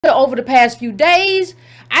over the past few days.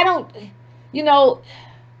 I don't, you know,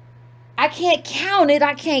 I can't count it.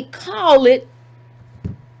 I can't call it.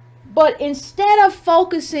 But instead of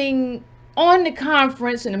focusing on the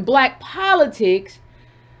conference and in black politics,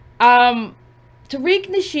 Tariq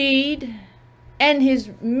Nasheed and his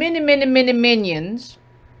many minions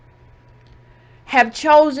have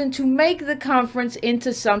chosen to make the conference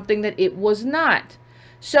into something that it was not.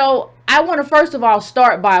 So I want to first of all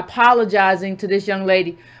start by apologizing to this young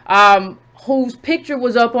lady whose picture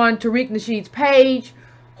was up on Tariq Nasheed's page,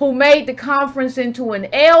 who made the conference into an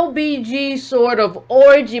LBG sort of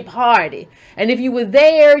orgy party. And if you were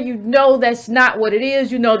there, you know that's not what it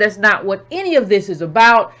is. You know that's not what any of this is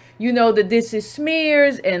about. You know that this is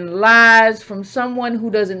smears and lies from someone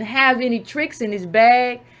who doesn't have any tricks in his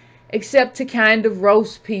bag except to kind of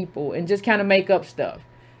roast people and just kind of make up stuff.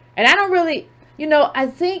 And I don't really, you know, I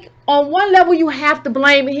think on one level you have to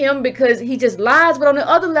blame him because he just lies, but on the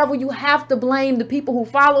other level you have to blame the people who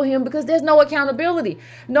follow him because there's no accountability.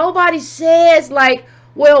 Nobody says like,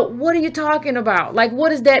 well, what are you talking about? Like, what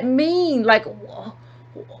does that mean? Like,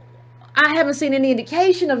 I haven't seen any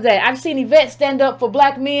indication of that. I've seen Yvette stand up for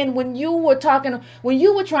black men when you were trying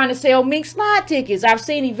to sell Mink slide tickets. I've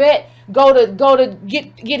seen Yvette go to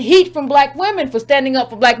get heat from black women for standing up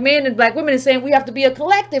for black men and black women and saying we have to be a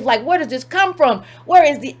collective. Like, where does this come from? Where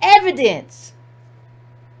is the evidence?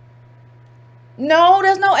 No,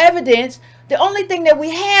 there's no evidence. The only thing that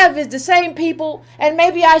we have is the same people, and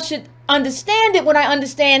maybe I should understand it when I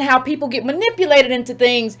understand how people get manipulated into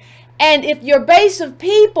things. And if your base of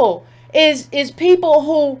people is people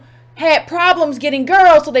who had problems getting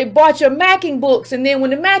girls, so they bought your macking books, and then when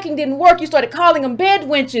the macking didn't work, you started calling them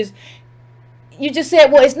bedwenches. You just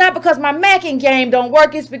said, well, it's not because my macking game don't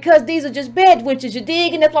work, it's because these are just bedwenches, you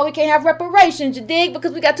dig? And that's why we can't have reparations, you dig?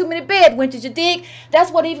 Because we got too many bedwenches, you dig?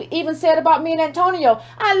 That's what he even said about me and Antonio.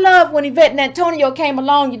 I love when Yvette and Antonio came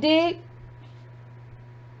along, you dig?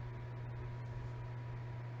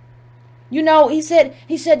 You know, he said,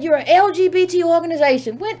 you're an LGBT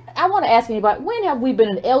organization. I want to ask anybody, when have we been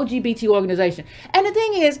an LGBT organization? And the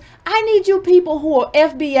thing is, I need you people who are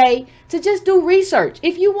FBA to just do research.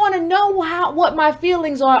 If you want to know what my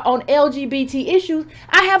feelings are on LGBT issues,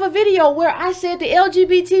 I have a video where I said the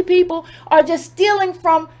LGBT people are just stealing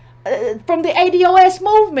from the ADOS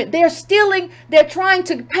movement. They're trying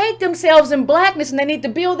to paint themselves in blackness, and they need to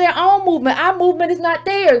build their own movement. Our movement is not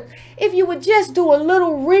theirs. If you would just do a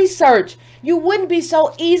little research, you wouldn't be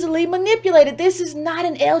so easily manipulated. This is not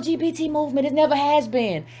an LGBT movement. It never has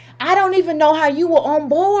been. I don't even know how you were on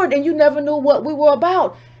board and you never knew what we were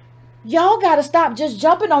about. Y'all got to stop just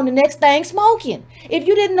jumping on the next thing smoking. If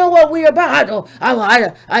you didn't know what we were about, I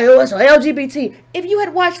was LGBT. If you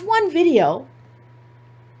had watched one video,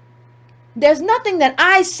 there's nothing that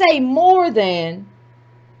I say more than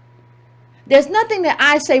that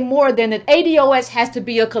ADOS has to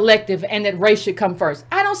be a collective and that race should come first.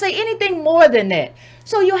 I don't say anything more than that.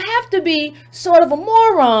 So you have to be sort of a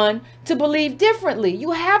moron to believe differently.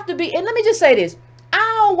 You have to be, and let me just say this.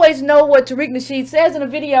 I always know what Tariq Nasheed says in a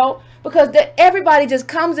video because everybody just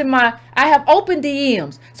comes in I have open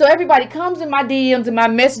DMs. So everybody comes in my DMs and my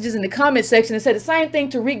messages in the comment section and say the same thing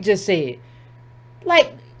Tariq just said.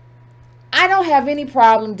 Like, I don't have any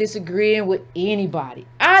problem disagreeing with anybody.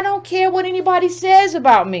 I don't care what anybody says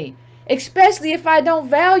about me, especially if I don't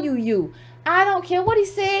value you. I don't care what he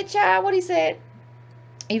said, child, what he said.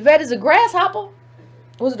 Yvette is a grasshopper.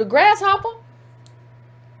 Was it a grasshopper?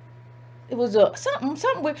 It was a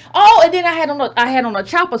something with, oh, and then I had on a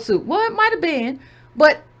chopper suit. Well, it might have been,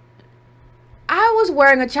 but I was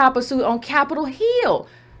wearing a chopper suit on Capitol Hill.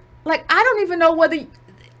 Like, I don't even know whether,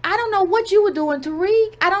 I don't know what you were doing,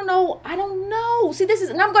 Tariq. I don't know. See, this is,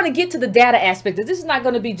 and I'm going to get to the data aspect. This is not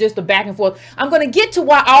going to be just a back and forth. I'm going to get to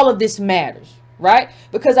why all of this matters, right?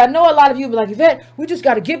 Because I know a lot of you be like, Yvette, we just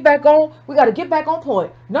got to get back on. We got to get back on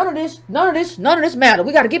point. None of this matter.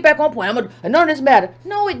 We got to get back on point. None of this matter.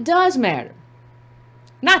 No, it does matter.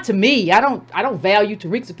 Not to me. I don't value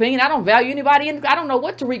Tariq's opinion. I don't value anybody. I don't know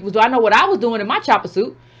what Tariq was doing. I know what I was doing in my chopper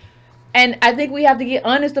suit. And I think we have to get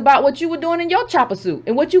honest about what you were doing in your chopper suit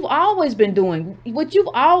and what you've always been doing. What you've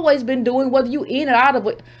always been doing, whether you in or out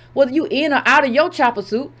of your chopper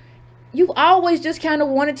suit, you've always just kind of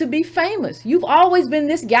wanted to be famous. You've always been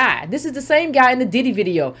this guy. This is the same guy in the Diddy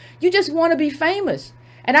video. You just want to be famous.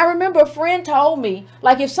 And I remember a friend told me,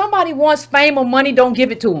 like, if somebody wants fame or money, don't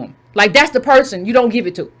give it to them. Like, that's the person you don't give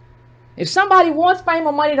it to. If somebody wants fame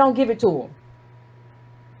or money, don't give it to them.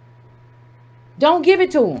 Don't give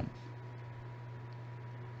it to them.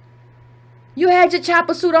 You had your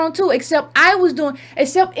chopper suit on too, except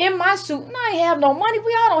in my suit. And I ain't have no money.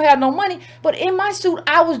 We all don't have no money. But in my suit,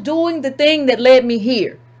 I was doing the thing that led me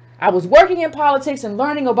here. I was working in politics and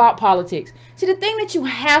learning about politics. See, the thing that you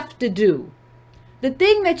have to do,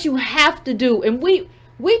 and we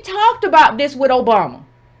talked about this with Obama.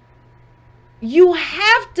 You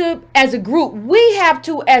have to, as a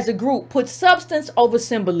group, put substance over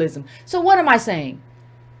symbolism. So what am I saying?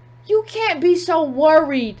 You can't be so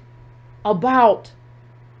worried about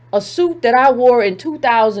a suit that I wore in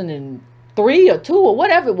 2003 or 2 or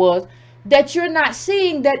whatever it was, that you're not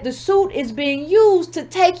seeing that the suit is being used to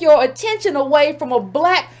take your attention away from a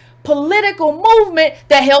black political movement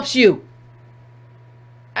that helps you.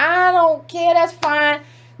 I don't care. That's fine.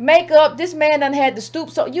 Makeup. This man done had to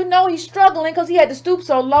stoop so, you know, he's struggling because he had to stoop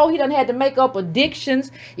so low. He done had to make up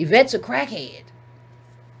addictions. Yvette's a crackhead.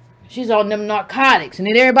 She's on them narcotics. And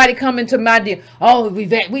then everybody come into my deal. Oh,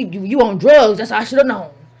 Yvette, you on drugs. That's I should have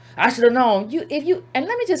known. And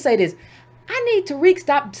let me just say this. I need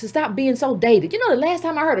Tariq to stop being so dated. You know, the last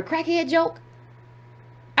time I heard a crackhead joke?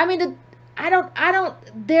 I mean,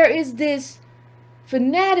 there is this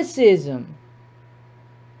fanaticism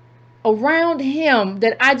around him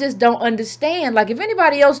that I just don't understand. Like, if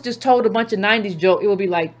anybody else just told a bunch of 90s joke, it would be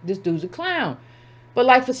like, this dude's a clown. But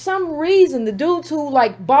like, for some reason, the dudes who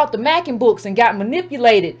like bought the Mackin books and got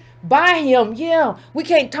manipulated by him, yeah, we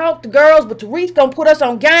can't talk to girls, but Tariq's gonna put us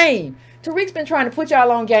on game. Tariq's been trying to put y'all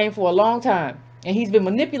on game for a long time, and he's been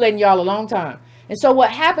manipulating y'all a long time. And so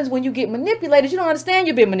what happens when you get manipulated, you don't understand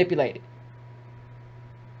you're being manipulated.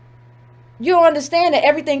 You don't understand that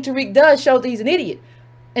everything Tariq does shows that he's an idiot.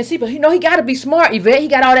 And see, but you know, he got to be smart, Yvette. He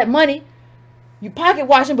got all that money. You pocket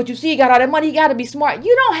watching, but you see he got all that money. He got to be smart.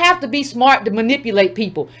 You don't have to be smart to manipulate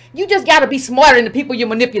people. You just got to be smarter than the people you're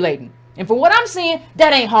manipulating. And from what I'm seeing,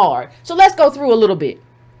 that ain't hard. So let's go through a little bit.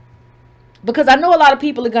 Because I know a lot of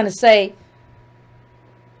people are going to say,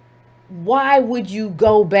 why would you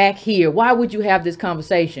go back here? Why would you have this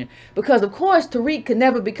conversation? Because, of course, Tariq could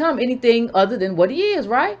never become anything other than what he is,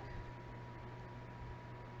 right?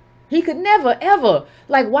 He could never, ever.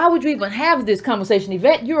 Like, why would you even have this conversation,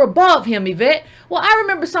 Yvette? You're above him, Yvette. Well, I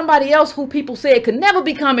remember somebody else who people said could never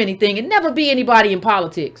become anything and never be anybody in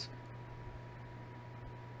politics.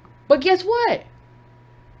 But guess what?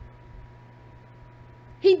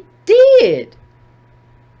 He did.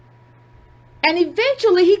 And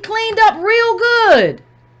eventually he cleaned up real good.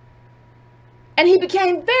 And he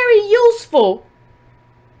became very useful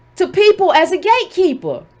to people as a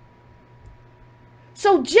gatekeeper.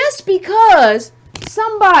 So just because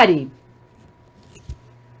somebody,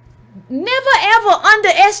 never ever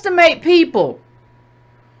underestimate people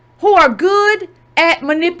who are good at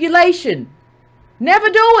manipulation. Never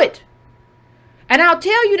do it. And I'll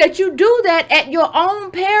tell you that you do that at your own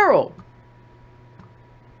peril.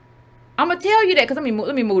 I'm going to tell you that because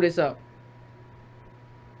let me move this up.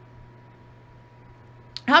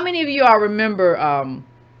 How many of you all remember,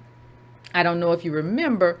 I don't know if you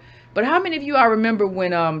remember, but how many of you I remember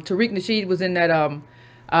when Tariq Nasheed was in that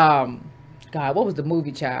God, what was the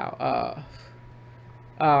movie, child?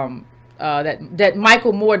 That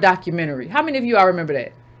Michael Moore documentary. How many of you I remember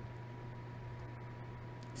that?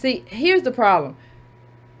 See, here's the problem.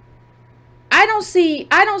 I don't see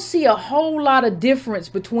a whole lot of difference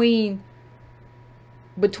between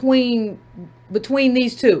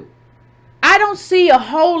these two. I don't see a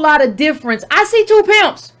whole lot of difference. I see two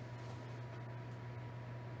pimps.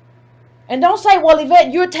 And don't say, well,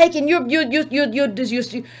 Yvette, you're just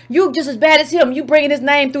as bad as him. You bringing his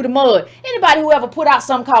name through the mud. Anybody who ever put out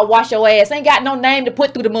something called Wash Your Ass ain't got no name to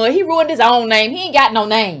put through the mud. He ruined his own name. He ain't got no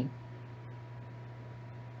name.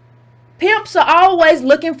 Pimps are always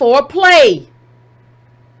looking for a play.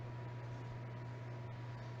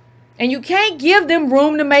 And you can't give them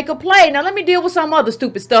room to make a play. Now, let me deal with some other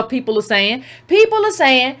stupid stuff people are saying. People are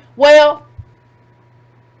saying, well,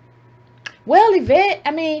 Yvette,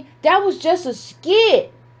 I mean, that was just a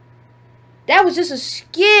skit. That was just a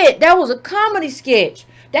skit. That was a comedy sketch.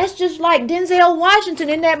 That's just like Denzel Washington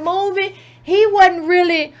in that movie. He wasn't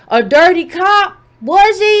really a dirty cop,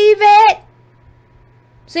 was he, Yvette?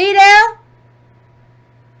 See there?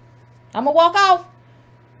 I'm going to walk off.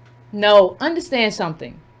 No, understand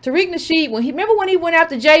something. Tariq Nasheed, remember when he went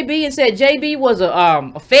after JB and said JB was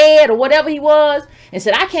a Fed or whatever he was, and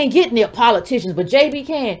said, I can't get near politicians, but JB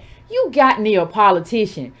can. You got near a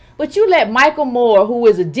politician. But you let Michael Moore, who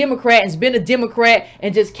is a Democrat and has been a Democrat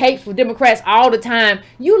and just capes for Democrats all the time,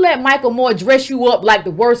 you let Michael Moore dress you up like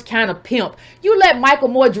the worst kind of pimp. You let Michael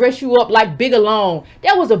Moore dress you up like Big Alone.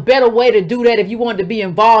 There was a better way to do that if you wanted to be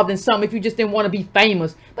involved in something, if you just didn't want to be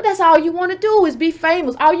famous. But that's all you want to do is be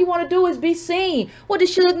famous. All you want to do is be seen. What did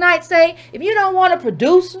Suge Knight say? If you don't want a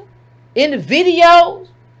producer in the videos,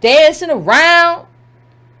 dancing around,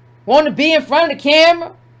 want to be in front of the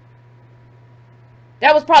camera,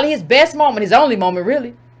 that was probably his best moment, his only moment,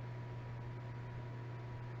 really.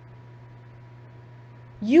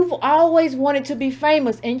 You've always wanted to be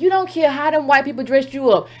famous, and you don't care how them white people dressed you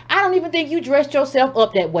up. I don't even think you dressed yourself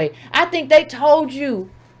up that way. I think they told you,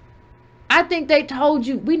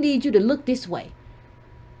 we need you to look this way.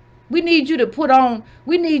 We need you to put on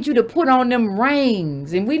them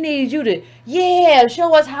rings, and we need you to, yeah,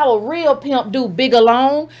 show us how a real pimp do, Big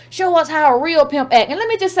Alone. Show us how a real pimp act. And let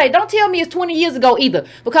me just say, don't tell me it's 20 years ago either,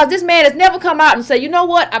 because this man has never come out and say, you know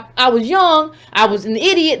what, I was young, I was an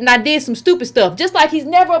idiot, and I did some stupid stuff. Just like he's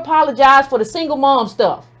never apologized for the single mom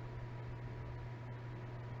stuff.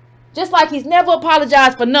 Just like he's never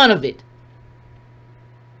apologized for none of it.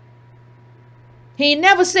 He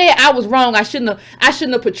never said I was wrong. I shouldn't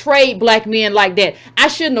have portrayed black men like that. I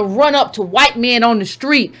shouldn't have run up to white men on the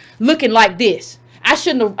street looking like this.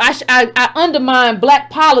 I undermined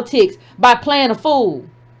black politics by playing a fool.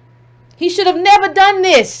 He should have never done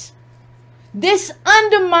this. This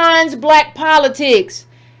undermines black politics.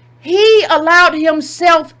 He allowed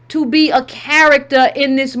himself to be a character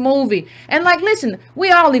in this movie. And like, listen,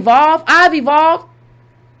 we all evolve. I've evolved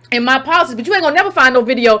in my politics, but you ain't gonna never find no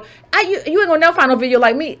video. You ain't gonna never find no video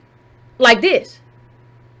like me, like this.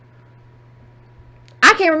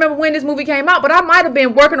 I can't remember when this movie came out, but I might have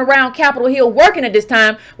been working around Capitol Hill working at this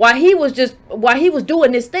time while he was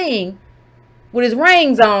doing this thing with his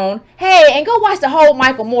rings on. Hey, and go watch the whole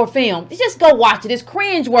Michael Moore film. Just go watch it. It's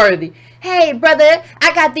cringeworthy. Hey, brother,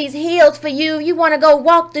 I got these heels for you. You want to go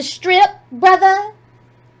walk the strip, brother?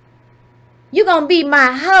 You gonna be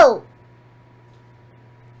my hoe.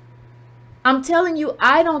 I'm telling you,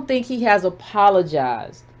 I don't think he has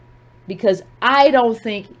apologized, because I don't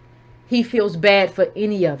think he feels bad for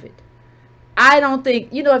any of it. I don't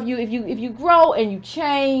think, you know, if you grow and you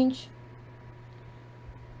change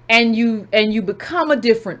and you become a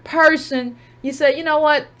different person, you say, you know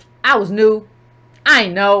what? I was new. I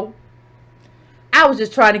ain't know. I was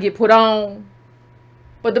just trying to get put on.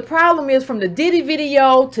 But the problem is, from the Diddy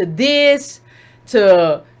video to this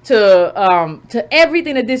to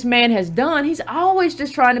everything that this man has done, he's always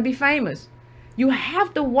just trying to be famous. You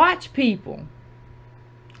have to watch people.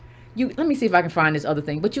 Let me see if I can find this other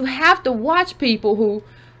thing. But you have to watch people who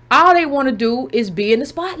all they want to do is be in the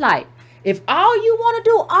spotlight. If all you want to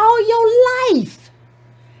do all your life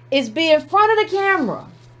is be in front of the camera,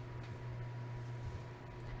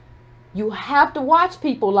 you have to watch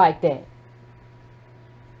people like that.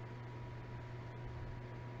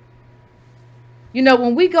 You know,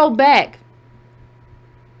 when we go back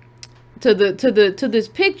to this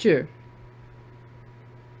picture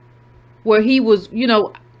where he was, you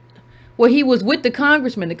know, where he was with the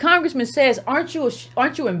congressman says, aren't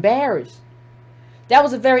you embarrassed? That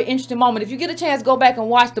was a very interesting moment. If you get a chance, go back and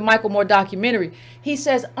watch the Michael Moore documentary. He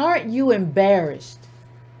says, aren't you embarrassed?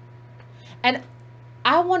 And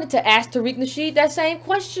I wanted to ask Tariq Nasheed that same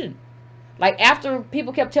question. Like, after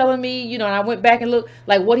people kept telling me, you know, and I went back and looked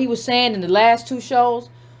like what he was saying in the last two shows.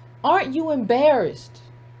 Aren't you embarrassed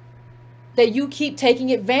that you keep taking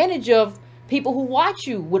advantage of people who watch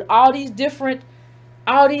you with all these different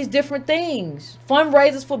things?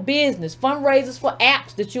 Fundraisers for business, fundraisers for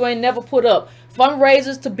apps that you ain't never put up,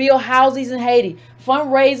 fundraisers to build houses in Haiti,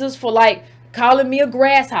 fundraisers for, like, calling me a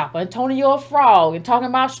grasshopper and Antonio a frog and talking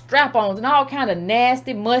about strap-ons and all kind of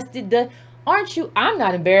nasty, musty. Aren't you? I'm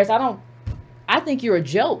not embarrassed. I think you're a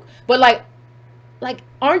joke. But like,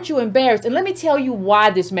 aren't you embarrassed? And let me tell you why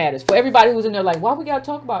this matters. For everybody who's in there like, why we gotta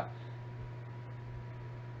talk about?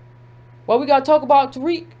 Why we gotta talk about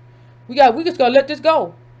Tariq? We just gotta let this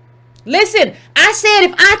go. Listen, I said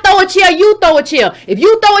if I throw a chair, you throw a chair. If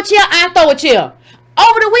you throw a chair, I throw a chair.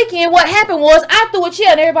 Over the weekend, what happened was I threw a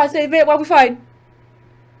chair and everybody said, Yvette, why we fighting?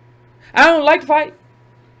 I don't like to fight.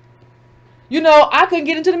 You know, I couldn't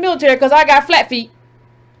get into the military because I got flat feet.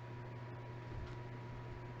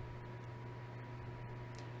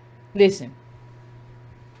 Listen,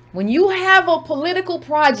 when you have a political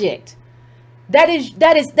project that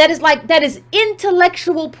is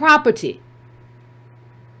intellectual property.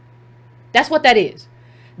 That's what that is.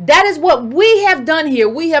 That is what we have done here.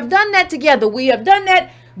 We have done that together. We have done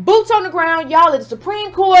that Boots on the ground. Y'all at the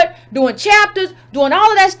Supreme Court doing chapters, doing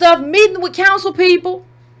all of that stuff, meeting with council people.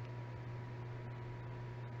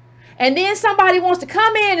 And then somebody wants to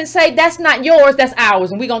come in and say, that's not yours, that's ours.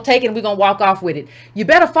 And we're going to take it and we're going to walk off with it. You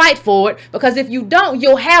better fight for it, because if you don't,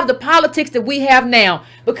 you'll have the politics that we have now.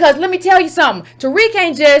 Because let me tell you something. Tariq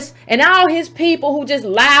ain't just, and all his people who just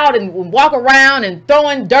loud and walk around and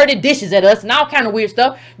throwing dirty dishes at us and all kind of weird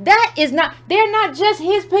stuff. That is not, they're not just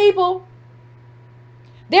his people.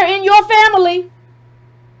 They're in your family.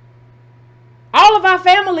 All of our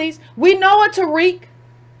families. We know a Tariq.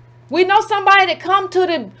 We know somebody that come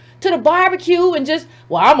to the barbecue and just,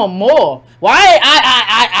 well, I'm a Moor. Well,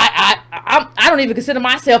 I don't even consider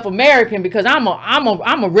myself American, because I'm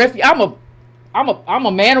a refugee. I'm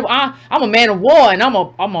a man of war, and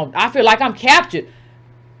I feel like I'm captured.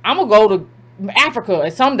 I'm gonna go to Africa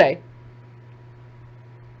someday.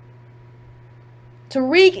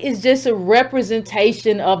 Tariq is just a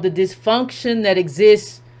representation of the dysfunction that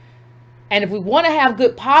exists, and if we want to have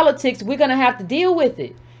good politics, we're gonna have to deal with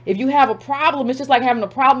it. If you have a problem, it's just like having a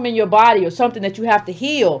problem in your body or something that you have to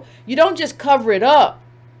heal. You don't just cover it up.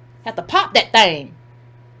 You have to pop that thing.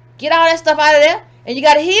 Get all that stuff out of there, and you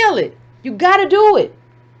got to heal it. You got to do it.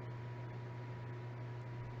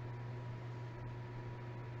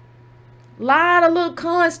 A lot of little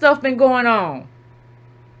con stuff been going on.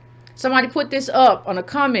 Somebody put this up on a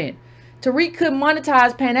comment. Tariq couldn't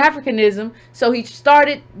monetize Pan-Africanism, so he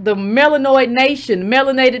started the Melanoid Nation,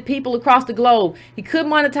 melanated people across the globe. He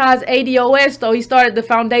couldn't monetize ADOS, though he started the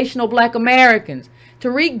Foundational Black Americans.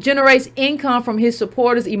 Tariq generates income from his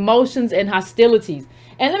supporters' emotions and hostilities.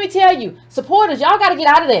 And let me tell you, supporters, y'all got to get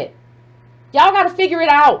out of that. Y'all got to figure it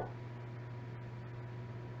out.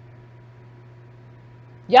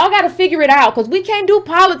 Y'all got to figure it out, because we can't do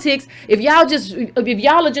politics if y'all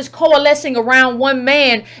are just coalescing around one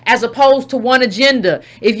man as opposed to one agenda.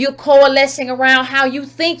 If you're coalescing around how you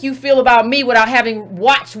think you feel about me without having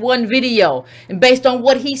watched one video and based on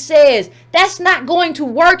what he says, that's not going to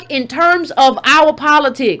work in terms of our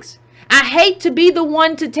politics. I hate to be the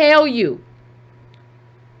one to tell you.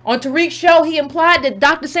 On Tariq's show, he implied that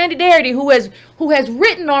Dr. Sandy Darity, who has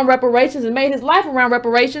written on reparations and made his life around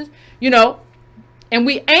reparations, you know, and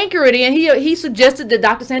we anchor it in. He suggested that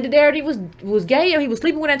Dr. Sandy Darity was gay, or he was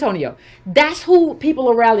sleeping with Antonio. That's who people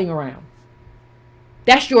are rallying around.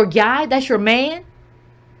 That's your guy. That's your man.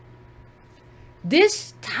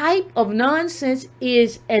 This type of nonsense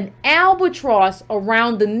is an albatross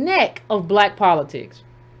around the neck of black politics.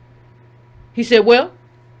 He said, well,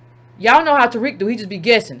 y'all know how Tariq do. He just be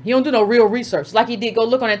guessing. He don't do no real research. Like he did. Go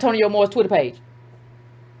look on Antonio Moore's Twitter page.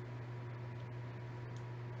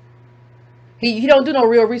 He don't do no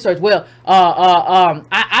real research. Well,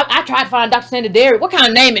 I tried to find Dr. Sandy Darity. What kind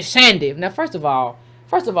of name is Sandy? Now, first of all,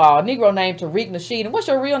 a Negro named Tariq Nasheed. And what's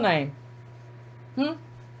your real name?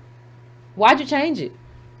 Why'd you change it?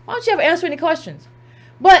 Why don't you ever answer any questions?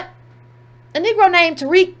 But a Negro named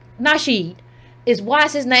Tariq Nasheed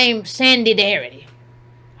why's his name Sandy Darity?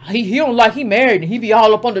 He don't like he married and he be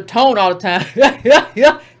all up on the tone all the time.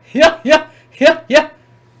 Yeah. Yeah.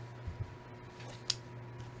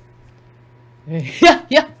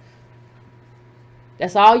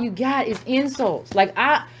 That's all you got is insults. Like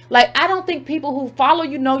I don't think people who follow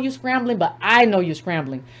you know you're scrambling, but I know you're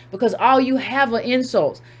scrambling because all you have are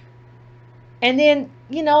insults. And then,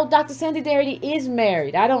 you know, Dr. Sandy Darity is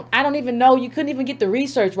married. I don't even know. You couldn't even get the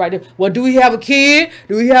research right. Well, do we have a kid?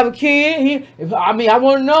 Do we have a kid? I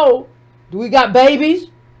want to know. Do we got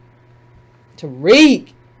babies?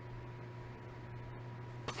 Tariq.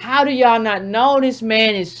 How do y'all not know this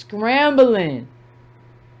man is scrambling?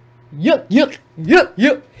 Yuck.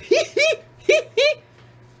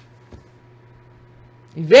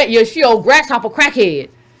 Yvette, she old grasshopper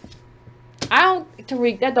crackhead.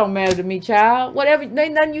 Tariq, that don't matter to me, child. Whatever,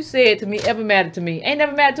 ain't nothing you said to me ever mattered to me. Ain't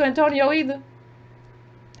never mattered to Antonio either.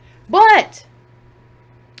 But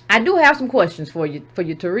I do have some questions for you,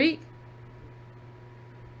 Tariq.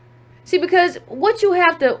 See, because what you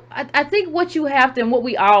have to, I think what you have to, and what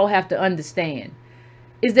we all have to understand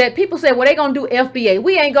is that people say, well, they going to do FBA.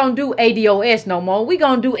 We ain't going to do ADOS no more. We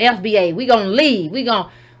going to do FBA. We going to leave. We going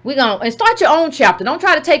and start your own chapter. Don't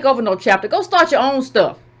try to take over no chapter. Go start your own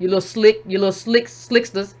stuff. You little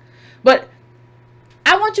slicksters. But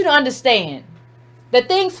I want you to understand that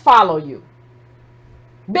things follow you.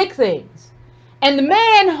 Big things. And the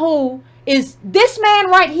man who is this man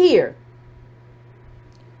right here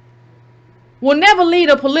will never lead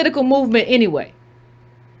a political movement anyway.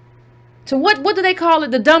 So what do they call it?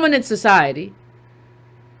 The dominant society.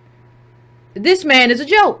 This man is a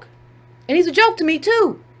joke. And he's a joke to me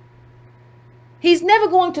too. He's never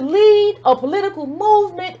going to lead a political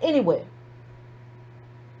movement anywhere.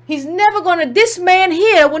 He's never going to, this man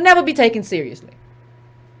here will never be taken seriously.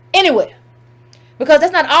 Anywhere. Because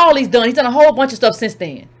that's not all he's done. He's done a whole bunch of stuff since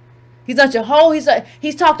then. He's done a whole,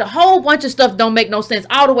 he's talked a whole bunch of stuff don't make no sense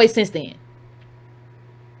all the way since then.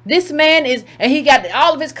 This man is, and he got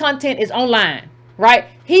all of his content is online, right?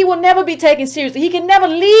 He will never be taken seriously. He can never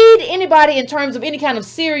lead anybody in terms of any kind of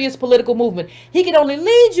serious political movement. He can only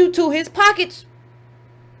lead you to his pockets.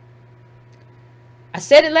 I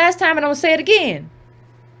said it last time and I'm going to say it again.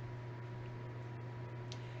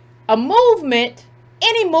 A movement,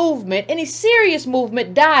 any serious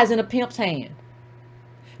movement dies in a pimp's hand.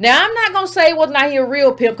 Now, I'm not going to say wasn't out here a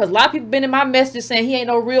real pimp, because a lot of people been in my messages saying he ain't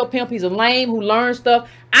no real pimp. He's a lame who learns stuff.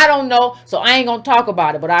 I don't know, so I ain't going to talk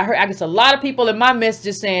about it. But I guess a lot of people in my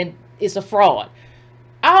messages saying it's a fraud.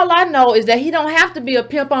 All I know is that he don't have to be a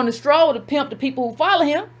pimp on the stroll to pimp the people who follow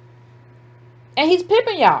him. And he's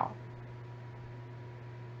pimping y'all.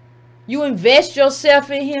 You invest yourself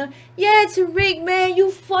in him. Yeah, Tariq, man, you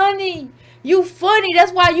funny. You funny.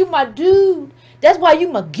 That's why you my dude. That's why you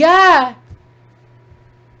my guy.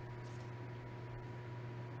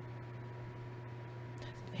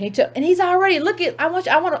 And he's already, look at, I want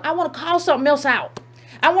to call something else out.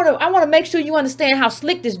 I want to make sure you understand how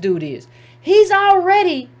slick this dude is. He's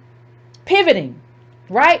already pivoting,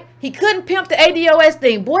 right? He couldn't pimp the ADOS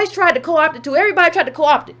thing. Boys tried to co-opt it too. Everybody tried to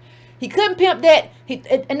co-opt it. He couldn't pimp that.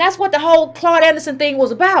 And that's what the whole Claude Anderson thing was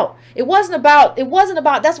about. It wasn't about,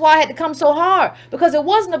 that's why I had to come so hard, because it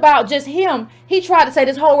wasn't about just him. He tried to say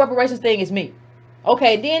this whole reparations thing is me.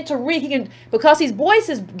 Okay, then Tariq, he can, because he's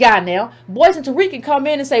Boyce's guy now, Boyce and Tariq can come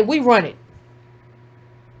in and say, we run it.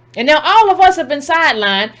 And now all of us have been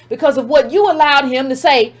sidelined because of what you allowed him to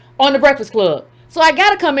say on the Breakfast Club. So I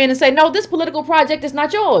got to come in and say, no, this political project is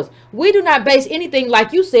not yours. We do not base anything,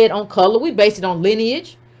 like you said, on color. We base it on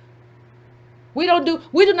lineage. We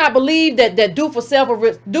do not believe that do for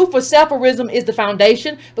selferism is the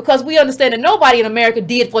foundation, because we understand that nobody in America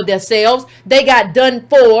did for themselves. They got done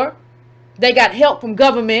for. They got help from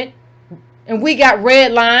government, and we got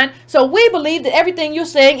red line. So we believe that everything you're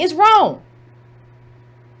saying is wrong.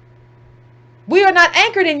 We are not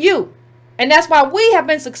anchored in you. And that's why we have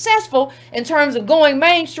been successful in terms of going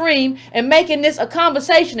mainstream and making this a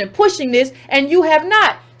conversation and pushing this, and you have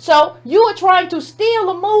not. So you are trying to steal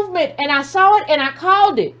a movement, and I saw it and I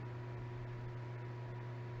called it.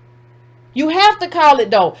 You have to call it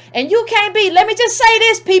though. And you can't be, let me just say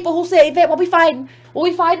this, people who say, Yvette, what we fighting? What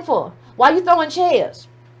we fighting for? Why are you throwing chairs?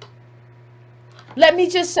 Let me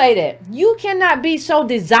just say that. You cannot be so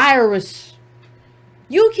desirous.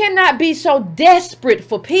 You cannot be so desperate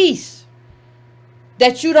for peace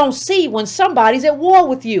that you don't see when somebody's at war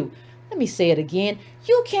with you. Let me say it again.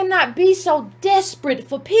 You cannot be so desperate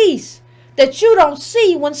for peace that you don't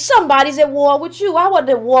see when somebody's at war with you. I wasn't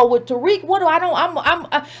at war with Tariq. What do I don't?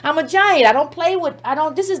 I'm a giant. I don't play with. I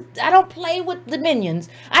don't play with the minions.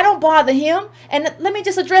 I don't bother him. And let me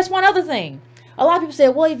just address one other thing. A lot of people say,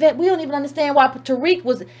 "Well, Yvette, we don't even understand why Tariq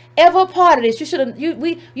was ever a part of this. You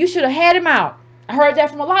should have had him out." I heard that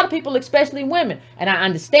from a lot of people, especially women, and I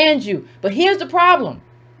understand you. But here's the problem: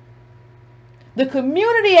 the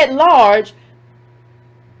community at large.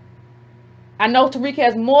 I know Tariq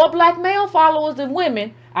has more black male followers than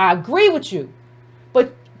women. I agree with you.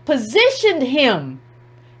 But positioned him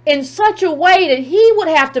in such a way that he would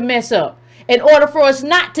have to mess up in order for us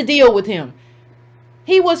not to deal with him.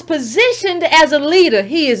 He was positioned as a leader.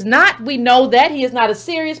 He is not. We know that. He is not a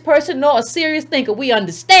serious person nor a serious thinker. We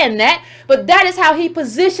understand that. But that is how he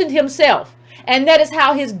positioned himself. And that is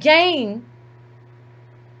how his gang,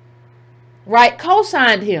 right,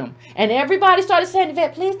 co-signed him. And everybody started saying,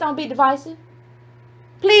 Yvette, please don't be divisive.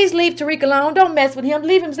 Please leave Tariq alone. Don't mess with him.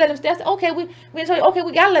 Leave him, let him stay. Okay, we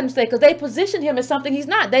gotta let him stay, because they positioned him as something he's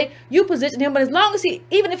not. You positioned him, but as long as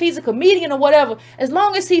even if he's a comedian or whatever, as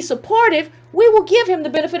long as he's supportive, we will give him the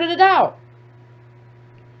benefit of the doubt.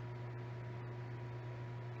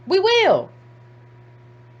 We will.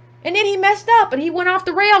 And then he messed up and he went off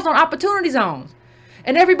the rails on opportunity zones.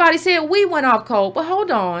 And everybody said we went off code. But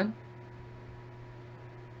hold on.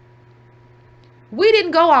 We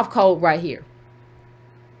didn't go off code right here.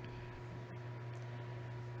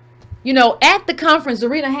 You know, at the conference,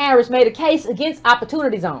 Zarina Harris made a case against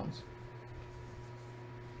opportunity zones.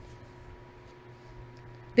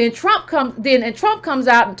 Then Trump comes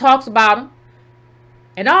out and talks about them.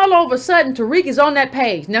 And all of a sudden, Tariq is on that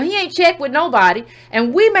page. Now, he ain't checked with nobody.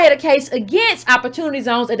 And we made a case against opportunity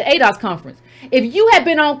zones at the ADOS conference. If you had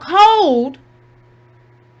been on code,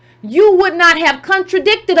 you would not have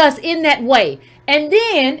contradicted us in that way. And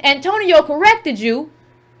then Antonio corrected you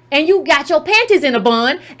and you got your panties in a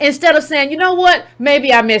bun instead of saying, you know what,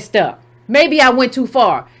 maybe I messed up. Maybe I went too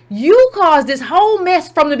far. You caused this whole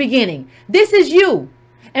mess from the beginning. This is you.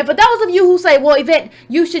 And for those of you who say, well, Yvette,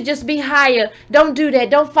 you should just be higher. Don't do that.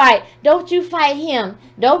 Don't fight. Don't you fight him.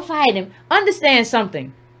 Don't fight him. Understand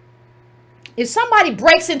something. If somebody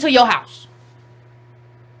breaks into your house,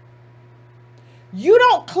 you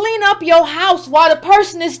don't clean up your house while the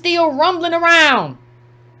person is still rumbling around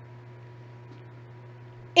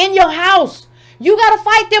in your house. You got to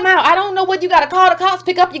fight them out. I don't know what you got to call the cops,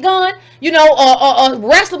 pick up your gun, you know, or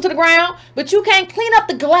wrestle them to the ground. But you can't clean up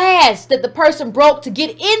the glass that the person broke to get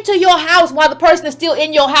into your house while the person is still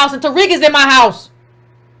in your house. And Tariq is in my house.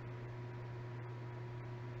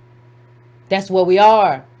 That's where we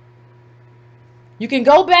are. You can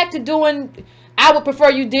go back to doing, I would prefer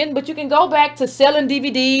you didn't, but you can go back to selling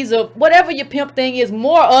DVDs or whatever your pimp thing is,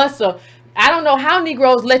 more us, or I don't know how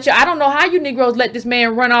Negroes let you, I don't know how you Negroes let this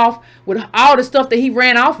man run off with all the stuff that he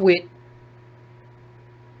ran off with.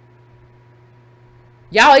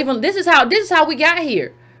 Y'all even, this is how we got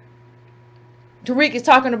here. Tariq is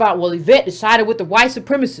talking about, well, Yvette decided with the white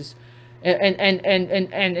supremacists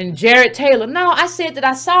and Jared Taylor. No, I said that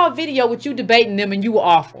I saw a video with you debating them and you were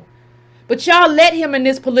awful. But y'all let him in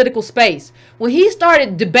this political space. When he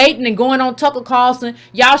started debating and going on Tucker Carlson,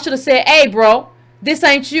 y'all should have said, hey, bro, this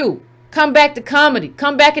ain't you. Come back to comedy.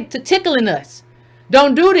 Come back to tickling us.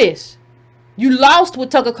 Don't do this. You lost with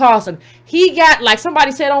Tucker Carlson. He got, like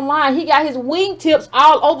somebody said online, he got his wingtips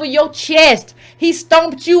all over your chest. He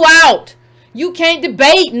stomped you out. You can't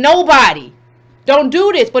debate nobody. Don't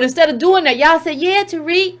do this. But instead of doing that, y'all said, yeah,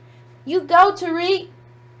 Tariq, you go, Tariq.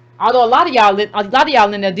 Although a lot of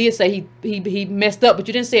y'all in there did say he messed up, but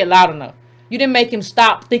you didn't say it loud enough. You didn't make him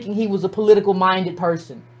stop thinking he was a political minded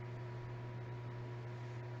person.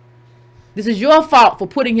 This is your fault for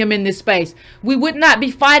putting him in this space. We would not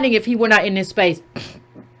be fighting if he were not in this space.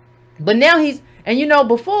 But now he's, and you know,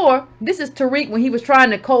 before, this is Tariq when he was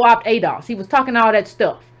trying to co-opt ADOS. He was talking all that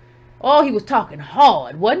stuff. Oh, he was talking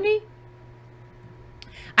hard, wasn't he?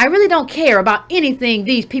 I really don't care about anything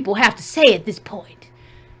these people have to say at this point.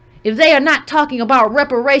 If they are not talking about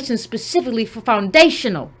reparations specifically for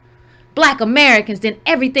foundational Black Americans, then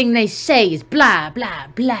everything they say is blah, blah,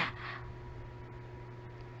 blah.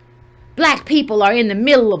 Black people are in the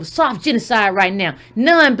middle of a soft genocide right now.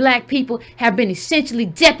 Non-black people have been essentially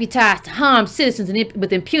deputized to harm citizens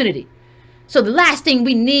with impunity. So the last thing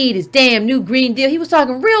we need is damn new Green Deal. He was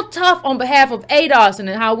talking real tough on behalf of ADOS and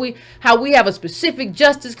how we have a specific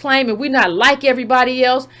justice claim and we're not like everybody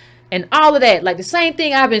else. And all of that, like the same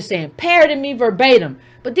thing I've been saying, parroting me verbatim.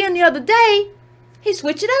 But then the other day, he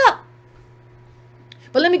switched it up.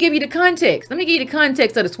 But let me give you the context. Let me give you the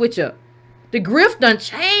context of the switch up. The grift done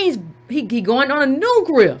changed. He going on a new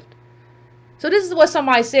grift. So this is what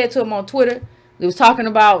somebody said to him on Twitter. They was talking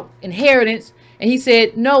about inheritance. And he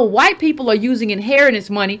said, no, white people are using inheritance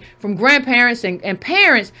money from grandparents and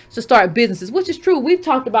parents to start businesses, which is true. We've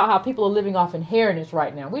talked about how people are living off inheritance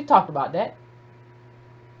right now. We've talked about that.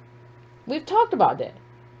 We've talked about that.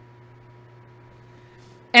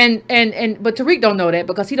 But Tariq don't know that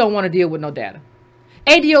because he don't want to deal with no data.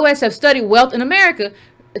 ADOS have studied wealth in America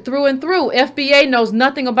through and through. FBA knows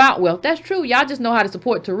nothing about wealth. That's true. Y'all just know how to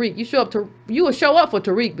support Tariq. You will show up for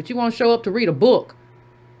Tariq, but you won't show up to read a book.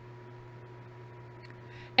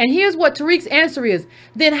 And here's what Tariq's answer is.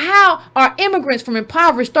 Then how are immigrants from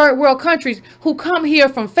impoverished third world countries who come here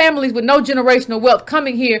from families with no generational wealth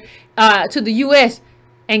coming here to the U.S.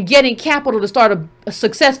 and getting capital to start a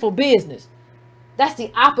successful business? That's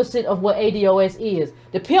the opposite of what ADOS is.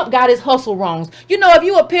 The pimp got his hustle wrongs. You know, if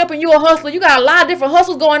you a pimp and you a hustler, you got a lot of different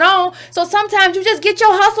hustles going on. So sometimes you just get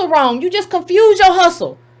your hustle wrong. You just confuse your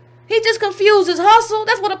hustle. He just confused his hustle.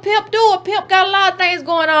 That's what a pimp do. A pimp got a lot of things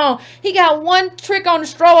going on. He got one trick on the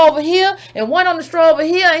straw over here and one on the straw over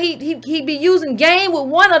here. He be using game with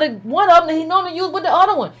one of them that he normally use with the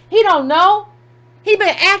other one. He don't know. He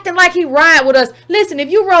been acting like he ride with us. Listen,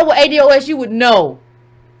 if you roll with ADOS, you would know.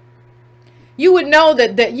 You would know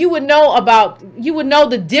you would know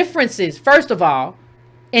the differences, first of all,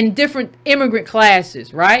 in different immigrant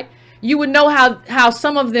classes, right? You would know how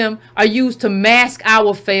some of them are used to mask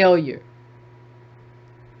our failure.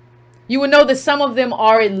 You would know that some of them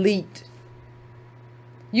are elite.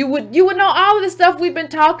 You would know all of the stuff we've been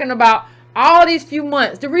talking about all these few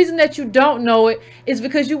months. The reason that you don't know it is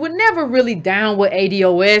because you were never really down with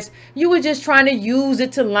ADOS. You were just trying to use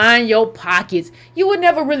it to line your pockets. You were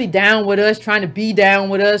never really down with us, trying to be down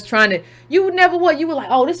with us, you would never what? You were like,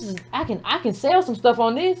 oh, this is, I can sell some stuff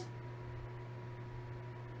on this.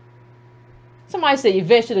 Somebody said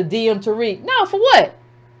Yvette should have DM'd Tariq. No, for what?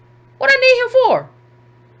 What I need him for?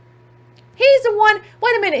 He's the one.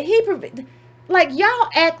 Wait a minute. Like, y'all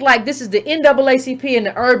act like this is the NAACP and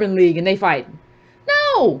the Urban League and they fighting.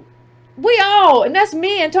 No. We all, and that's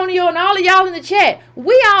me, Antonio, and all of y'all in the chat.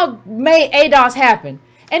 We all made ADOS happen.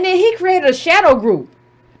 And then he created a shadow group.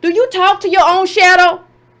 Do you talk to your own shadow?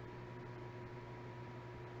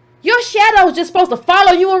 Your shadow is just supposed to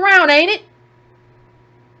follow you around, ain't it?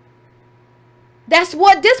 That's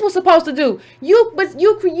what this was supposed to do. You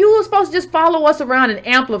were supposed to just follow us around and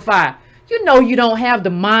amplify. You know you don't have the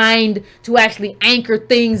mind to actually anchor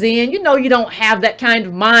things in. You know you don't have that kind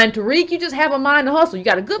of mind, Tariq. You just have a mind to hustle. You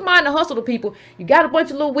got a good mind to hustle to people. You got a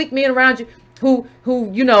bunch of little weak men around you who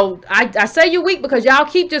you know, I say you're weak because y'all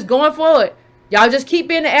keep just going for it. Y'all just keep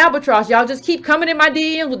being the albatross. Y'all just keep coming in my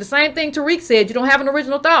DMs with the same thing Tariq said. You don't have an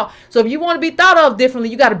original thought. So if you want to be thought of differently,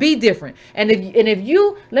 you got to be different. And if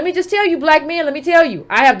you, let me just tell you, black men, let me tell you,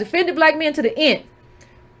 I have defended black men to the end.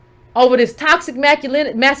 Over this toxic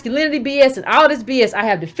masculinity BS and all this BS, I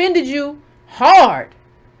have defended you hard.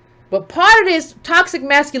 But part of this toxic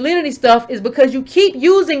masculinity stuff is because you keep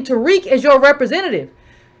using Tariq as your representative.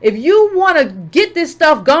 If you want to get this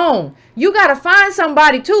stuff gone, you got to find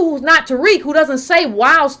somebody too who's not Tariq, who doesn't say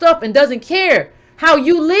wild stuff and doesn't care how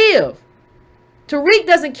you live. Tariq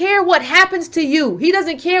doesn't care what happens to you. He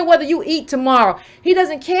doesn't care whether you eat tomorrow. He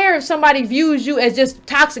doesn't care if somebody views you as just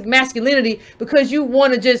toxic masculinity because you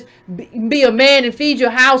want to just be a man and feed your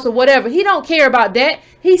house or whatever. He don't care about that.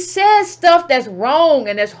 He says stuff that's wrong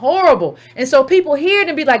and that's horrible. And so people hear it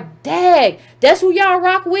and be like, dang, that's who y'all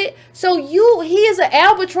rock with? So he is an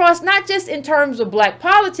albatross, not just in terms of black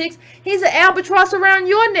politics. He's an albatross around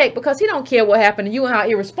your neck because he don't care what happened to you and how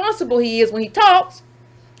irresponsible he is when he talks.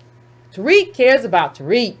 Tariq cares about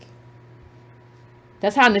Tariq.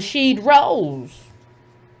 That's how Nasheed rolls.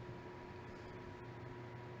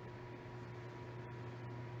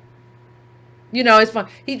 You know, it's fun.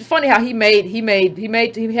 He's funny how he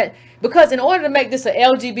had, because in order to make this an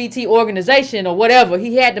LGBT organization or whatever,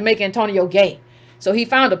 he had to make Antonio gay. So he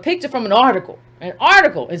found a picture from an article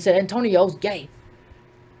and said Antonio's gay.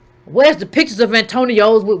 Where's the pictures of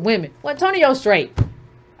Antonio's with women? Well, Antonio's straight.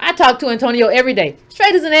 I talk to Antonio every day.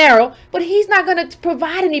 Straight as an arrow. But he's not going to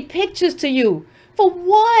provide any pictures to you. For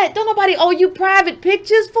what? Don't nobody owe you private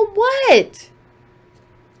pictures. For what?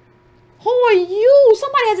 Who are you?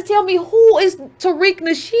 Somebody has to tell me who is Tariq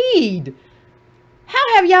Nasheed.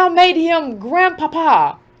 How have y'all made him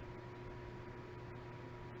grandpapa?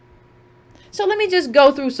 So let me just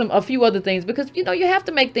go through a few other things. Because, you know, you have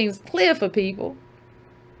to make things clear for people.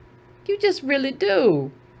 You just really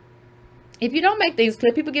do. If you don't make things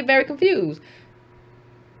clear, people get very confused.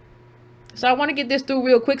 So I want to get this through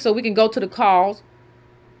real quick so we can go to the calls.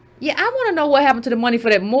 Yeah, I want to know what happened to the money for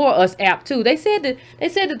that More Us app too. They said that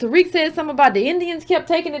Tariq said something about the Indians kept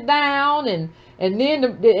taking it down, and then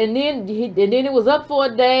it was up for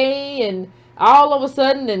a day, and all of a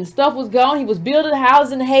sudden and stuff was gone. He was building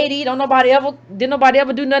houses in Haiti. Didn't nobody ever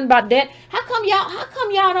do nothing about that. How come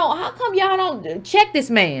y'all don't check this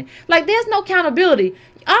man? Like, there's no accountability.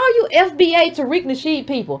 All you FBA Tariq Nasheed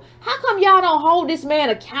people, how come y'all don't hold this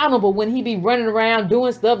man accountable when he be running around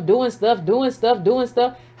doing stuff? How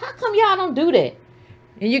come y'all don't do that?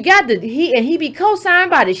 And you got he be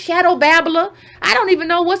co-signed by the shadow babbler. I don't even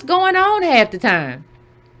know what's going on half the time.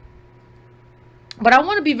 But I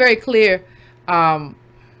want to be very clear. I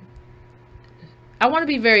want to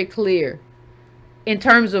be very clear in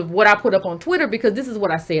terms of what I put up on Twitter, because this is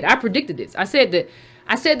what I said. I predicted this. I said that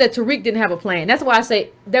Tariq didn't have a plan. That's why I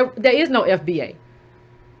say there is no FBA.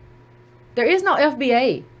 There is no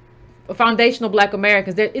FBA, Foundational Black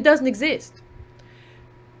Americans. It doesn't exist.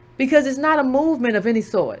 Because it's not a movement of any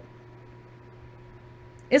sort.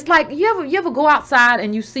 It's like you ever go outside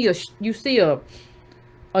and you see a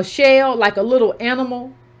shell, like a little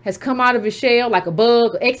animal has come out of his shell, like a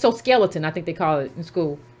bug, exoskeleton, I think they call it in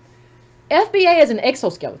school. FBA is an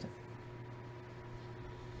exoskeleton.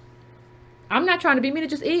 I'm not trying to be mean, it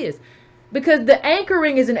just is. Because the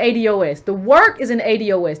anchoring is an ADOS. The work is an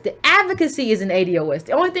ADOS. The advocacy is an ADOS.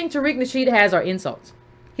 The only thing Tariq Nasheed has are insults.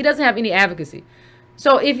 He doesn't have any advocacy.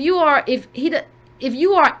 So if you are in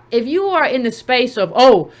the space of,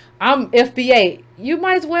 oh, I'm FBA, you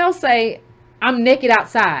might as well say I'm naked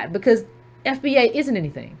outside, because FBA isn't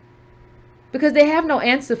anything. Because they have no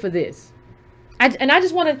answer for this. And I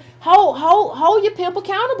just want to hold your pimp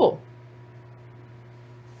accountable.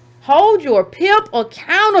 Hold your pimp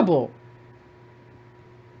accountable.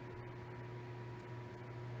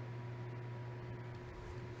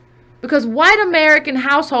 Because white American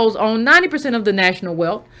households own 90% of the national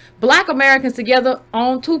wealth. Black Americans together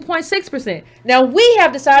own 2.6%. Now, we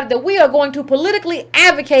have decided that we are going to politically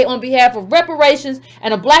advocate on behalf of reparations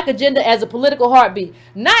and a black agenda as a political heartbeat.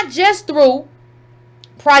 Not just through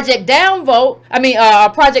Project Downvote,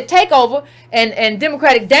 Project Takeover and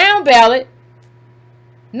Democratic Down Ballot.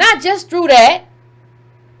 Not just through that.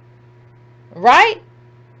 Right?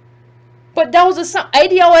 But those are some,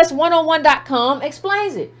 ADOS101.com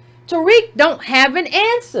explains it. Tariq don't have an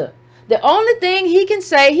answer. The only thing he can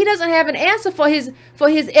say, he doesn't have an answer for his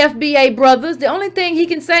FBA brothers. The only thing he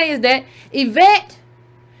can say is that Yvette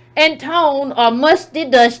and Tone are musty,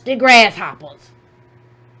 dusty grasshoppers.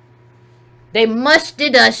 They musty,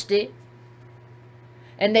 dusty.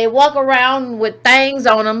 And they walk around with things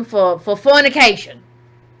on them for fornication.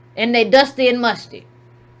 And they dusty and musty.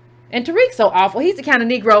 And Tariq's so awful. He's the kind of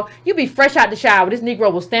Negro, you be fresh out the shower. This Negro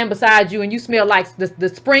will stand beside you and you smell like the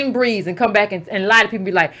spring breeze and come back and lie to people and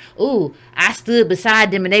be like, ooh, I stood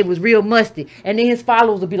beside them and they was real musty. And then his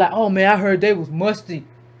followers will be like, oh man, I heard they was musty.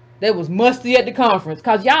 They was musty at the conference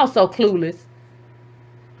because y'all so clueless.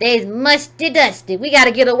 They's musty dusty. We got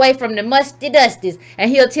to get away from the musty dusties. And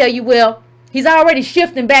he'll tell you, well, he's already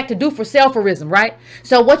shifting back to do for selferism, right?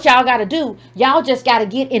 So what y'all got to do, y'all just got to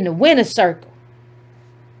get in the winner's circle.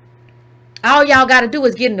 All y'all got to do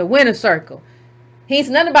is get in the winner's circle. He ain't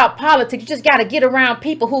nothing about politics. You just got to get around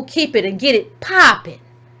people who keep it and get it popping.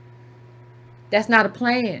 That's not a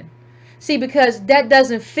plan. See, because that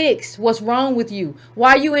doesn't fix what's wrong with you.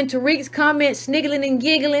 While you in Tariq's comments, sniggling and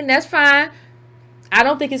giggling, that's fine. I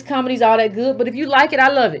don't think his comedy's all that good, but if you like it, I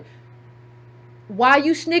love it. While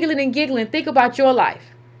you sniggling and giggling, think about your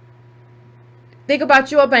life. Think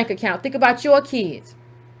about your bank account. Think about your kids.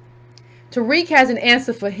 Tariq has an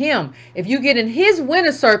answer for him. If you get in his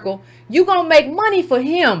winner circle, you're going to make money for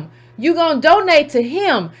him. You're going to donate to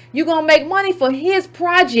him. You're going to make money for his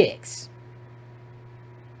projects.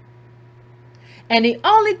 And the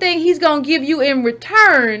only thing he's going to give you in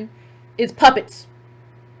return is puppets.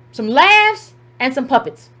 Some laughs and some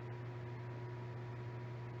puppets.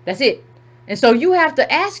 That's it. And so you have to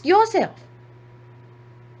ask yourself.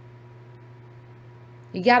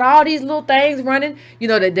 You got all these little things running. You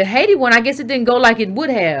know, the Haiti one, I guess it didn't go like it would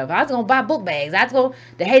have. I was going to buy book bags.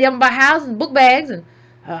 The Haiti, I'm going to buy houses and book bags. And,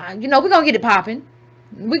 you know, we're going to get it popping.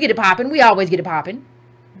 We get it popping. We always get it popping.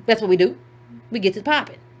 That's what we do. We get it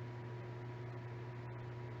popping.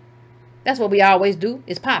 That's what we always do,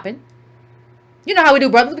 is popping. You know how we do,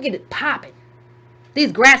 brothers. We get it popping.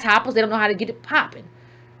 These grasshoppers, they don't know how to get it popping.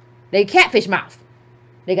 They catfish mouth.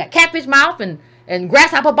 They got catfish mouth and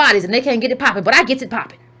grasshopper bodies, and they can't get it popping, but I gets it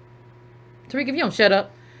popping. Tariq, if you don't shut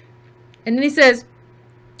up. And then he says,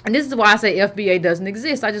 and this is why I say FBA doesn't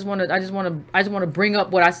exist. I just want to bring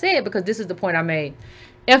up what I said, because this is the point I made.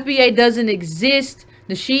 FBA doesn't exist.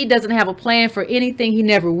 Nasheed doesn't have a plan for anything. He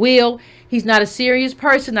never will. He's not a serious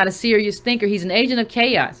person, not a serious thinker. He's an agent of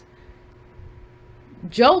chaos.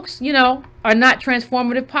 Jokes, you know, are not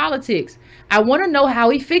transformative politics. I want to know how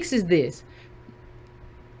he fixes this.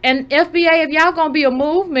 And FBA, if y'all gonna be a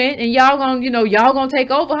movement and y'all gonna, you know, y'all gonna take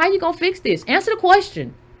over, how you gonna fix this? Answer the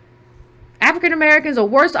question. African Americans are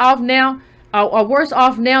worse off now, are worse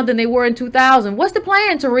off now than they were in 2000. What's the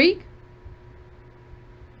plan, Tariq?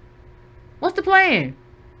 What's the plan?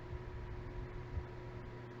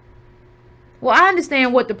 Well, I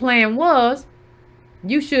understand what the plan was.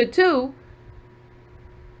 You should too.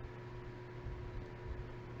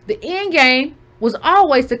 The end game was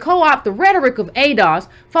always to co-opt the rhetoric of ADOS,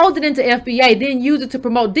 fold it into FBA, then use it to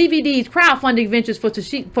promote DVDs, crowdfunding ventures for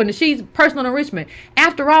Nasheed's personal enrichment.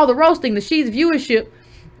 After all, the roasting, Nasheed's viewership,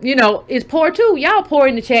 you know, is poor too. Y'all poor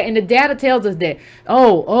in the chat, and the data tells us that.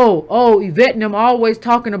 Oh, Yvette and them always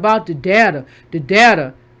talking about the data. The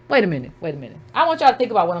data. Wait a minute. I want y'all to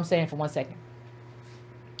think about what I'm saying for 1 second.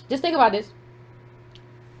 Just think about this.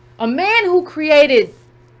 A man who created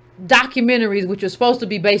documentaries which are supposed to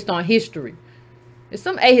be based on history. There's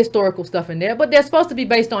some ahistorical stuff in there, but they're supposed to be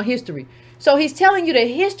based on history. So he's telling you that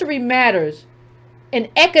history matters and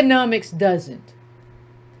economics doesn't.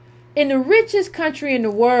 In the richest country in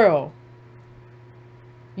the world,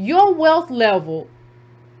 your wealth level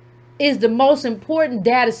is the most important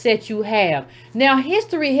data set you have. Now,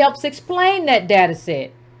 history helps explain that data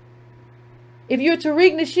set. If you're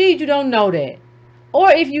Tariq Nasheed, you don't know that. Or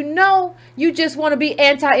if you know, you just want to be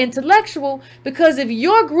anti-intellectual, because if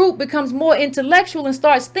your group becomes more intellectual and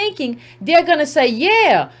starts thinking, they're going to say,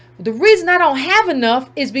 yeah, the reason I don't have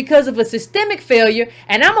enough is because of a systemic failure,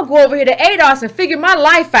 and I'm going to go over here to ADOS and figure my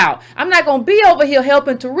life out. I'm not going to be over here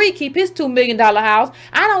helping Tariq keep his $2 million house.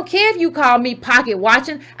 I don't care if you call me pocket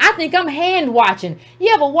watching. I think I'm hand watching.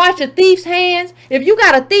 You ever watch a thief's hands? If you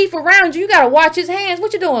got a thief around you, you got to watch his hands.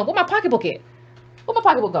 What you doing? Where my pocketbook at? Where my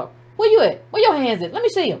pocketbook go? Where you at? Where your hands at? Let me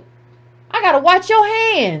see them. I got to watch your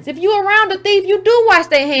hands. If you around a thief, you do watch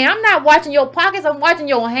their hand. I'm not watching your pockets. I'm watching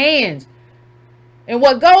your hands. And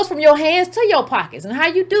what goes from your hands to your pockets, and how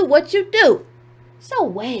you do what you do so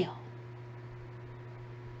well.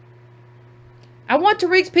 I want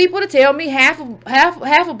Tariq's people to tell me half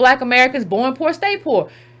of black Americans born poor stay poor.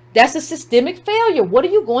 That's a systemic failure. What are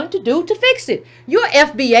you going to do to fix it? You're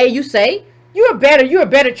FBA, you say. You're a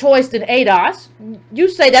better choice than ADOS. You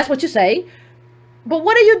say that's what you say. But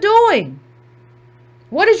what are you doing?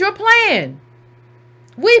 What is your plan?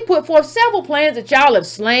 We put forth several plans that y'all have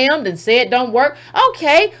slammed and said don't work.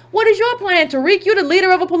 Okay, what is your plan, Tariq? You're the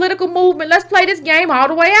leader of a political movement. Let's play this game all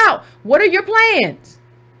the way out. What are your plans?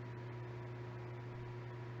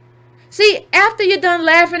 See, after you're done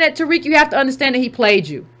laughing at Tariq, you have to understand that he played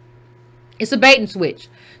you. It's a bait and switch.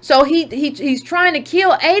 So he's trying to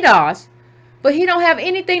kill ADOS, but he don't have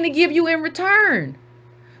anything to give you in return.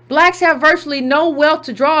 Blacks have virtually no wealth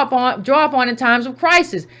to draw upon in times of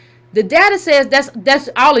crisis. The data says that's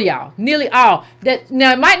all of y'all, nearly all. That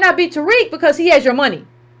now it might not be Tariq because he has your money,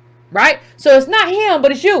 right? So it's not him,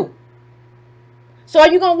 but it's you. So are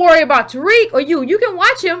you gonna worry about Tariq or you? You can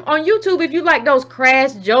watch him on YouTube if you like those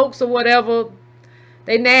crass jokes or whatever.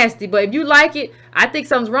 They nasty, but if you like it, I think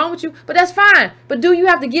something's wrong with you. But that's fine. But do you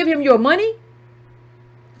have to give him your money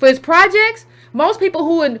for his projects? Most people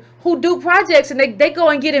who do projects and they go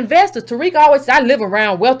and get investors. Tariq always says, I live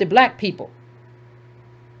around wealthy black people.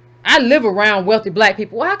 I live around wealthy black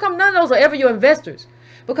people. Well, how come none of those are ever your investors?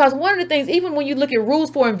 Because one of the things, even when you look at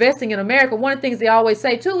rules for investing in America, one of the things they always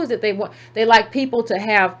say too is that they like people to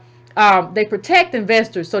have, they protect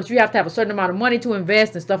investors so that you have to have a certain amount of money to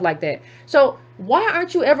invest and stuff like that. So why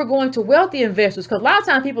aren't you ever going to wealthy investors? Because a lot of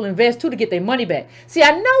times people invest too to get their money back. See,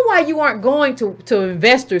 I know why you aren't going to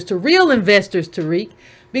investors, to real investors, Tariq,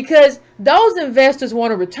 because those investors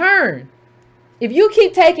want a return. If you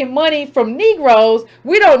keep taking money from Negroes,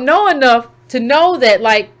 we don't know enough to know that,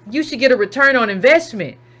 like, you should get a return on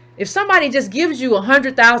investment. If somebody just gives you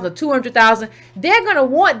 $100,000 or $200,000, they're going to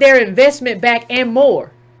want their investment back and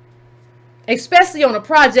more. Especially on a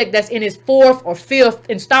project that's in its 4th or 5th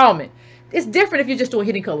installment. It's different if you're just doing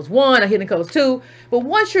Hidden Colors 1 or Hidden Colors 2. But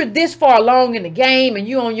once you're this far along in the game and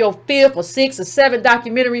you're on your 5th or 6th or 7th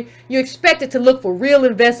documentary, you're expected to look for real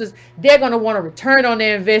investors. They're going to want a return on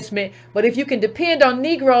their investment. But if you can depend on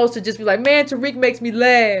Negroes to just be like, man, Tariq makes me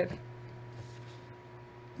laugh,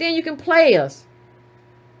 then you can play us.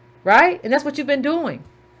 Right? And that's what you've been doing.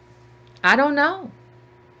 I don't know.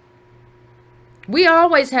 We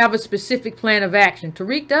always have a specific plan of action.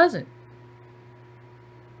 Tariq doesn't.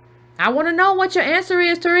 I want to know what your answer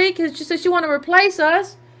is, Tariq, because you said you want to replace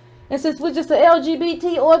us. And since we're just an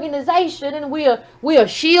LGBT organization and we're a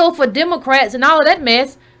shield for Democrats and all of that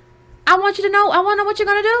mess, I want you to know, I want to know what you're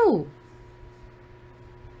going to do.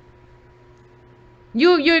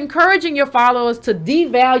 You're encouraging your followers to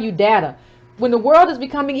devalue data when the world is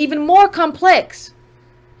becoming even more complex.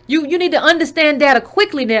 You need to understand data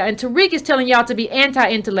quickly now. And Tariq is telling y'all to be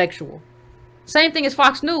anti-intellectual. Same thing as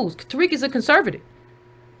Fox News. Tariq is a conservative.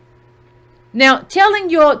 Now, telling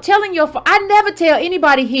your, I never tell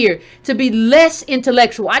anybody here to be less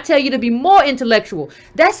intellectual. I tell you to be more intellectual.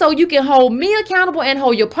 That's so you can hold me accountable and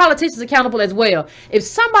hold your politicians accountable as well. If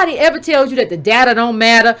somebody ever tells you that the data don't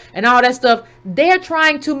matter and all that stuff, they're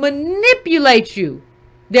trying to manipulate you.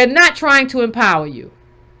 They're not trying to empower you.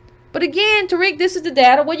 But again, Tariq, this is the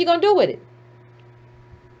data. What are you going to do with it?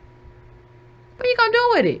 What are you going to do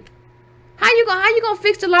with it? How you going to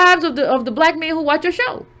fix the lives of the black men who watch your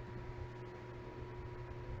show?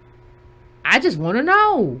 I just want to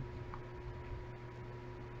know.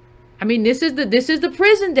 I mean, this is the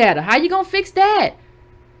prison data. How you gonna fix that?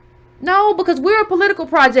 No, because we're a political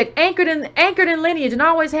project anchored in lineage and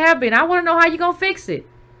always have been. I want to know how you gonna fix it.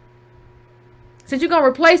 Since you're gonna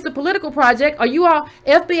replace the political project, are you all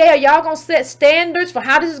FBA? Are y'all gonna set standards for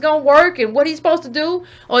how this is gonna work and what he's supposed to do,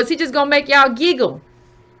 or is he just gonna make y'all giggle?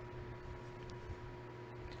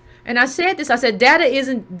 And I said this, I said data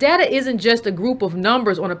isn't just a group of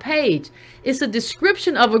numbers on a page. It's a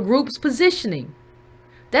description of a group's positioning.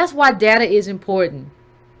 That's why data is important.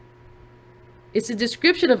 It's a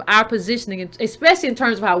description of our positioning, especially in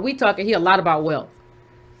terms of how we talk and hear a lot about wealth.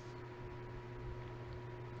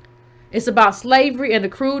 It's about slavery, and the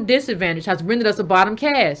crude disadvantage has rendered us a bottom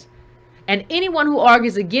caste. And anyone who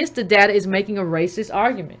argues against the data is making a racist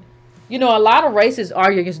argument. You know, a lot of racists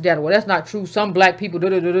argue against the data. Well, that's not true. Some black people.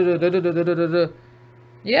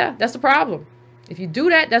 Yeah, that's the problem. If you do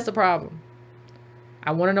that, that's the problem.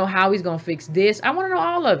 I want to know how he's going to fix this. I want to know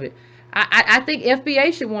all of it. I think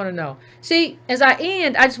FBA should want to know. See, as I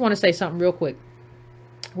end, I just want to say something real quick.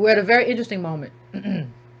 We're at a very interesting moment.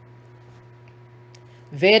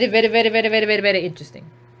 Very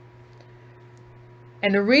interesting.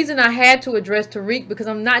 And the reason I had to address Tariq, because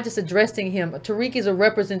I'm not just addressing him. Tariq is a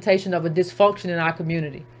representation of a dysfunction in our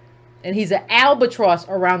community. And he's an albatross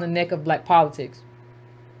around the neck of black politics.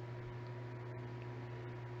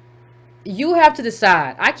 You have to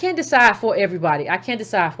decide. I can't decide for everybody. I can't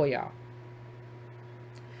decide for y'all.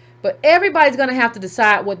 But everybody's going to have to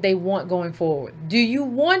decide what they want going forward. Do you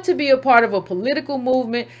want to be a part of a political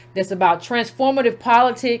movement that's about transformative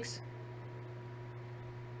politics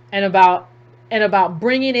and about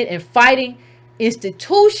bringing it and fighting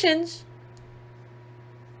institutions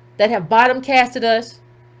that have bottom casted us?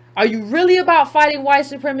 Are you really about fighting white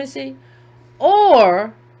supremacy?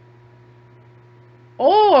 Or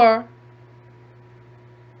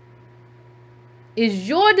is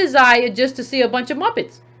your desire just to see a bunch of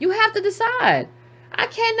Muppets? You have to decide. I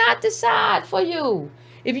cannot decide for you.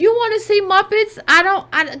 If you want to see Muppets,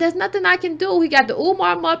 there's nothing I can do. We got the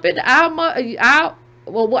Umar Muppet,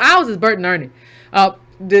 well, ours is Bert and Ernie.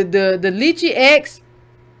 The Lychee X.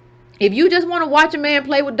 If you just want to watch a man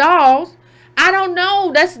play with dolls, I don't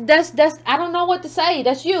know. That's I don't know what to say.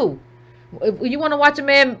 That's you. If you want to watch a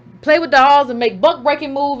man play with dolls and make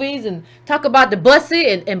buck-breaking movies and talk about the bussy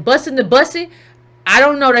and busting the bussy, I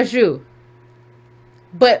don't know. That's you.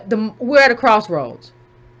 But we're at a crossroads.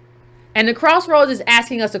 And the crossroads is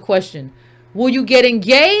asking us a question. Will you get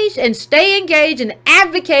engaged and stay engaged in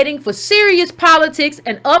advocating for serious politics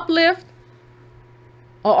and uplift?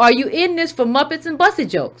 Or are you in this for Muppets and bussy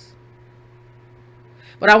jokes?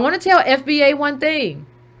 But I want to tell FBA one thing.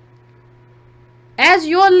 As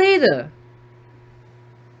your leader,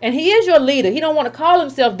 and he is your leader. He don't want to call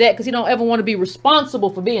himself that because he don't ever want to be responsible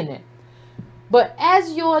for being that. But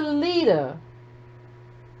as your leader,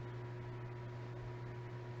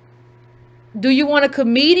 do you want a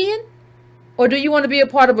comedian? Or do you want to be a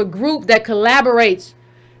part of a group that collaborates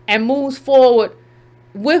and moves forward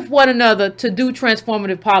with one another to do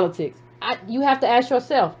transformative politics? You have to ask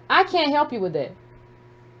yourself. I can't help you with that.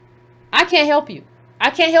 I can't help you.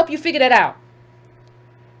 I can't help you figure that out.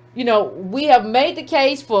 You know, we have made the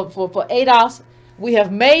case for ADOS. We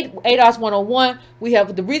have made ADOS 101. We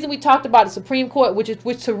have the reason we talked about the Supreme Court, which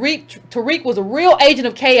Tariq was a real agent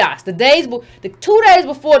of chaos. The 2 days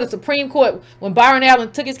before the Supreme Court, when Byron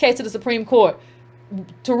Allen took his case to the Supreme Court,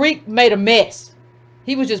 Tariq made a mess.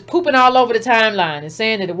 He was just pooping all over the timeline and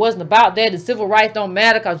saying that it wasn't about that. The civil rights don't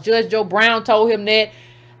matter because Judge Joe Brown told him that.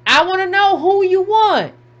 I want to know who you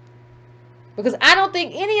want. Because I don't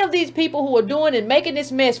think any of these people who are doing and making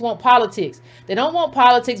this mess want politics. They don't want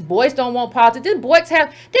politics. Boys don't want politics. Did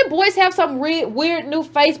boys have some weird new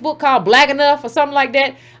Facebook called Black Enough or something like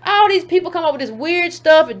that? All these people come up with this weird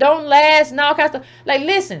stuff. It don't last and all kinds of stuff. Like,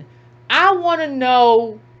 listen, I want to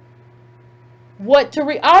know what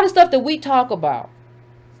Tariq, all the stuff that we talk about.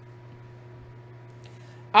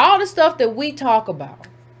 All the stuff that we talk about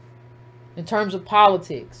in terms of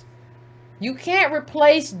politics. You can't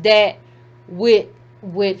replace that with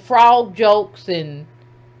frog jokes and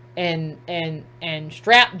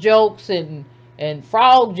strap jokes and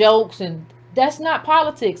frog jokes, and that's not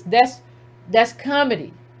politics. That's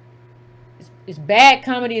comedy. It's bad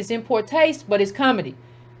comedy. It's in poor taste, but it's comedy.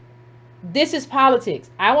 This is politics.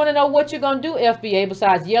 I want to know what you're gonna do, FBA,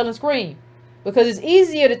 besides yell and scream, because it's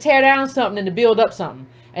easier to tear down something than to build up something.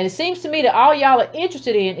 And it seems to me that all y'all are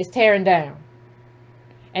interested in is tearing down,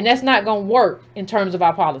 and that's not gonna work in terms of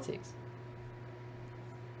our politics.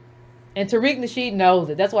 And Tariq Nasheed knows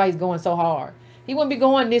it. That's why he's going so hard. He wouldn't be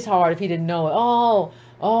going this hard if he didn't know it.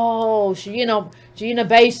 Oh, she in the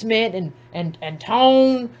basement and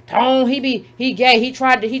Tone, he gay. He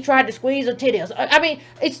tried to squeeze her titties. I mean,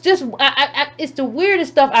 it's just it's the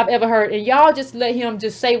weirdest stuff I've ever heard. And y'all just let him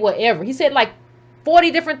just say whatever. He said like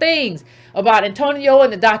 40 different things about Antonio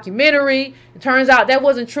in the documentary. It turns out that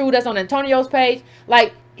wasn't true. That's on Antonio's page.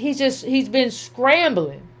 Like he's been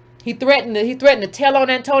scrambling. He threatened to tell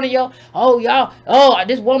on Antonio. Oh, y'all. Oh,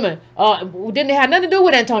 this woman didn't have nothing to do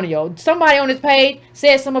with Antonio. Somebody on his page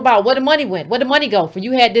said something about where the money went. Where the money go? For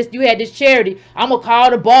you had this charity. I'm gonna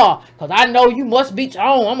call the bar because I know you must be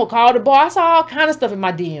on. I'm gonna call the bar. I saw all kind of stuff in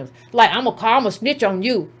my DMs. Like I'm gonna snitch on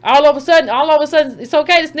you. All of a sudden, it's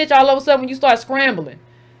okay to snitch all of a sudden when you start scrambling.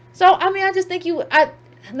 So, I mean, I just think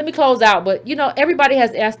let me close out, but you know, everybody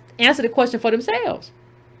has to answer the question for themselves.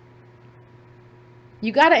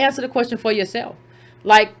 You got to answer the question for yourself.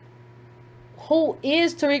 Like, who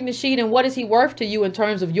is Tariq Nasheed and what is he worth to you in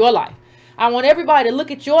terms of your life? I want everybody to look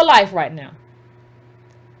at your life right now.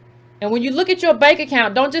 And when you look at your bank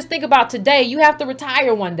account, don't just think about today. You have to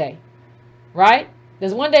retire one day, right?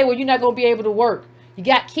 There's one day where you're not going to be able to work. You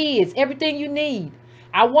got kids, everything you need.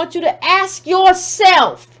 I want you to ask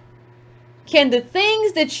yourself, can the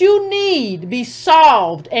things that you need be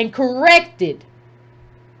solved and corrected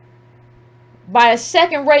by a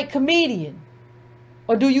second-rate comedian?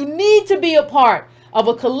 Or do you need to be a part of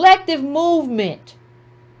a collective movement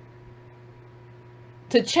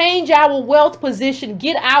to change our wealth position,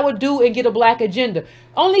 get our due, and get a black agenda?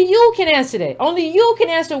 Only you can answer that. Only you can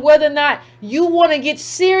answer whether or not you want to get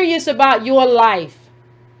serious about your life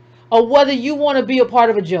or whether you want to be a part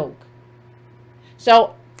of a joke.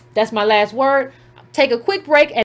 So that's my last word. Take a quick break.